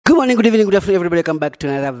morning, good evening, good afternoon, everybody. Welcome back to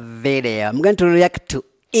another video. I'm going to react to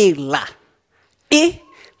LAA.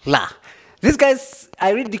 These guys,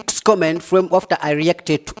 I read this comment from after I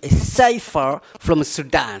reacted to a cipher from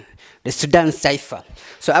Sudan. The Sudan cipher.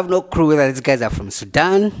 So I have no clue whether these guys are from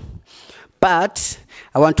Sudan, but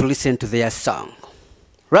I want to listen to their song.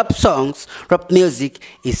 Rap songs, rap music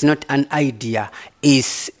is not an idea,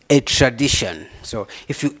 it's a tradition. So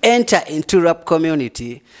if you enter into rap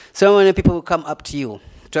community, so many people will come up to you.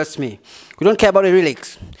 Trust me, we don't care about the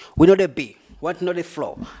lyrics. We know the beat, want to know the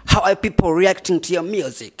flow. How are people reacting to your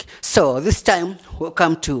music? So this time,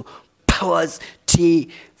 welcome to Powers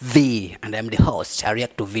TV, and I'm the host. I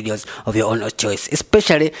react to videos of your own choice,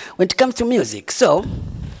 especially when it comes to music. So,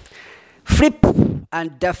 Flipp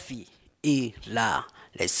and Daffy, LAA.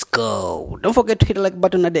 Let's go. Don't forget to hit the like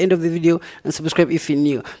button at the end of the video and subscribe if you're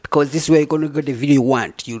new, because this is where you're going to get the video you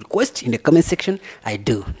want. You request in the comment section, I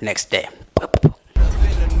do next day.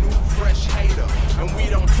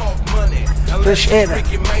 Fresh hater.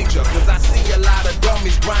 Cause I see a lot of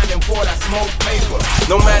dummies grinding for that smoke paper.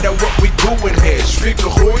 No matter what we doing here, speaker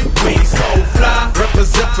hoy, we so fly.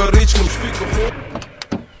 Represent for rich, come speaker hoy.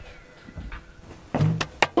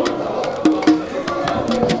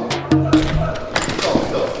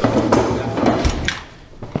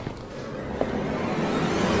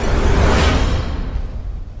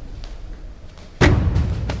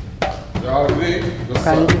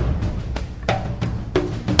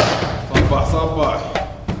 صباح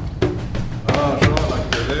شلونك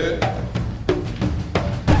كذا؟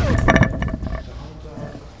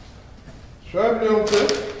 شايف اليوم كذا؟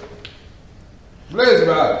 بليز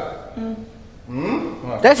بعد.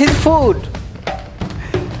 That's his food.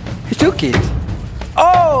 He took it.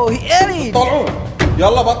 Oh, he ate it. طلعون.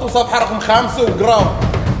 يلا بطلوا صفحة رقم 5 وقراو.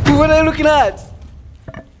 What are you looking at?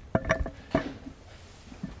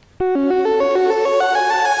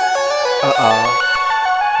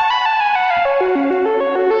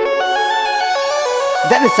 Is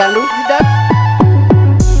that the sandwich? Is that?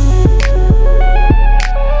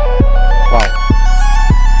 Wow.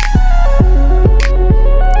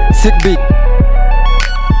 Sick beat.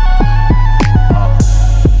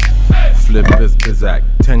 Flipp is bizak.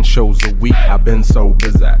 10 shows a week, I've been so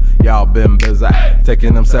busy. Y'all been busy.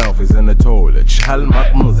 Taking them selfies in the toilet. شهل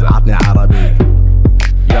مطمز عطني عربي.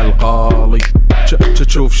 يلقالي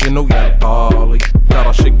تشوف شنو يلقالي.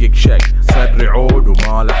 ترى شقك شق صدري عود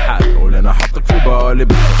وما له حل. ولنا احطك في بالي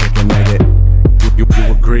بسكك النقي. You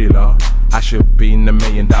agree, lah? I should be in $1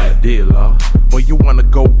 million dealer. Well, you wanna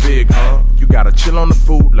go big, huh? You gotta chill on the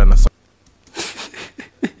food, let us.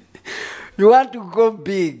 You want to go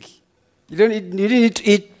big. You don't need to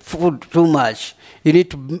eat food too much. You need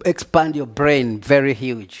to expand your brain very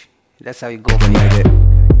huge. That's how you go big.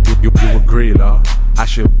 You agree, lah? I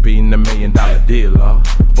should be in $1 million dealer.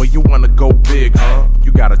 Well, you wanna go big, huh?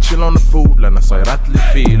 You gotta chill on the food, لأن صيرت لي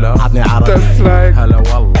فيلة. عطني عربي. هلا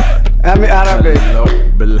والله. أمي عربي. هلا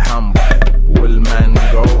بالهمبر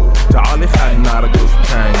والمانجو. تعالي خلنا نرقص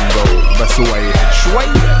تانجو. بس ويحك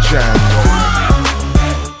شوية جانجو.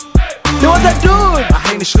 What that dude?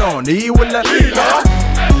 الحين شلون؟ إي ولا لا؟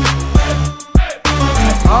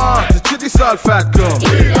 تجدي سالفتكم.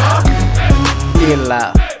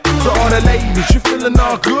 لا. So all the ladies, you feeling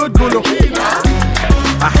all good, قولوا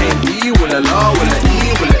I hate E ولا لا ولا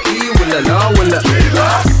E ولا E ولا لا ولا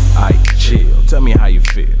Aight, chill, tell me how you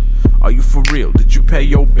feel. Are you for real? Did you pay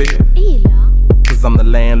your bill? Cause I'm the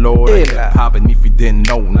landlord. Popping if you didn't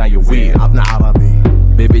know, now you will. عطنا عربي.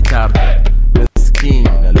 Baby تاركة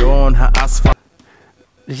مسكينة لونها أصفر.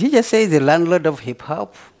 Did he just say the landlord of hip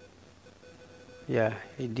hop? Yeah,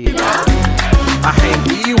 he did. I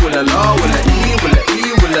hate E ولا لا ولا E ولا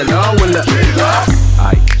E ولا لا ولا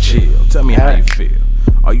Aight, chill, tell me how you feel.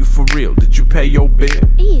 Are you for real? Did you pay your bill?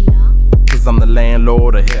 Cause I'm the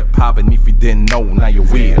landlord of hip hop, and if you didn't know, now you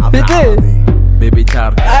will. He did? Baby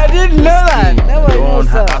تاركة I didn't know that.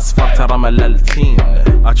 لونها أصفر ترى مللتين.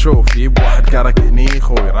 أشوف يب واحد كرك هني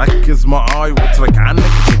خوي ركز معاي واترك عنك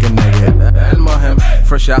chicken nugget. المهم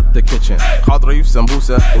fresh out the kitchen. خاطري في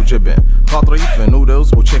سمبوسة وجبن. خاطري في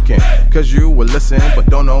noodles وchicken. Cause you will listen but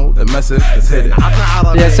don't know the message is hidden. عطنا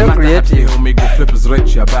عربي. Yeah, so creative. هم يقول Flipp is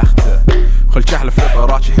rich يا بخته. خل شحل Flipp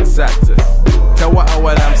راشي حساته. توا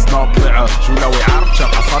أول أمس ناطلعه. شو لو يعرف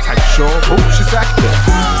شرقصات حق الشوب هو شي ساكته.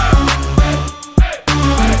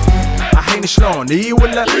 الحين شلون إي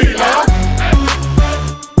ولا لا؟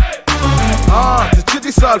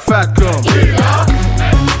 تجدي سالفتكم.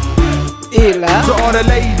 لا. So all the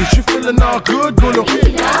ladies, you feeling all good, قولوا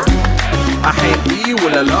I hate E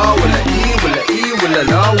ولا لا ولا E ولا E ولا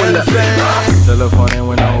لا ولا Telephone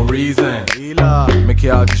with no reason.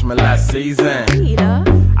 مكياجش من last season.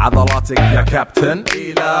 عضلاتك يا كابتن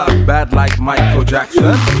bad like Michael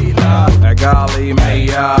Jackson عقالي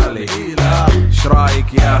ميالي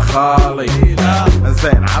شرايك يا خالي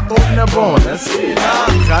زين عطونا بونس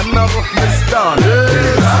خلنا نروح نستانس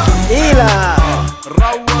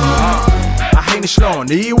روق الحين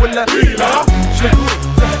شلون اي ولا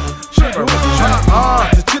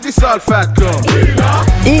تجدي سالفاتكم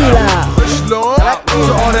شلون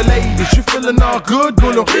انا ليدي شوف لنا جود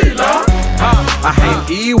قولوا الحين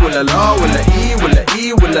اي ولا لا ولا اي ولا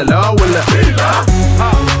اي ولا لا ولا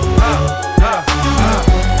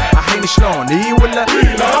الحين شلون اي ولا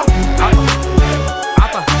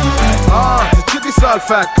عطا تجدي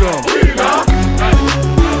سالفاتكم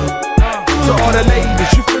انا ليدي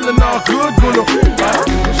شوف لنا جود قولوا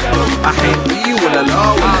الحين اي ولا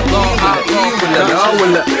لا ولا اي ولا لا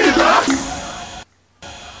ولا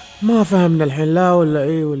ما فهمنا الحين لا ولا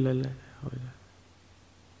ايه ولا لا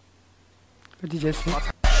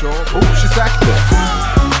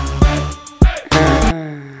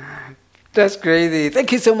That's crazy.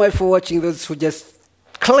 Thank you so much for watching. Those who just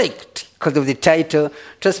clicked because of the title.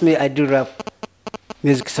 Trust me, I do rap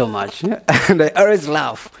music so much. And I always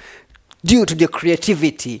laugh due to the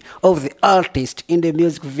creativity of the artist in the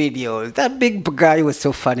music videos. That big guy was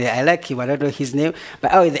so funny. I like him. I don't know his name,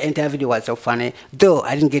 but the entire video was so funny. Though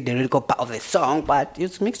I didn't get the lyrical part of the song, but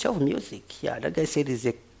it's a mixture of music. Yeah, that guy said he's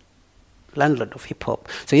a landlord of hip-hop.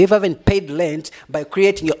 So if you haven't paid rent by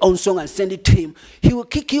creating your own song and send it to him, he will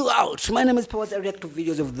kick you out. My name is Powers. I react to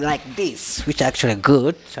videos of like this, which are actually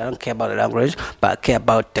good. So I don't care about the language, but I care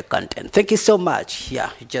about the content. Thank you so much. Yeah,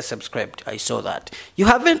 you just subscribed. I saw that. You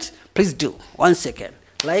haven't? Please do. 1 second.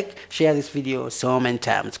 Like, share this video so many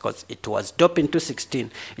times because it was dope in 2016.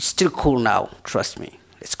 It's still cool now. Trust me.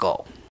 Let's go.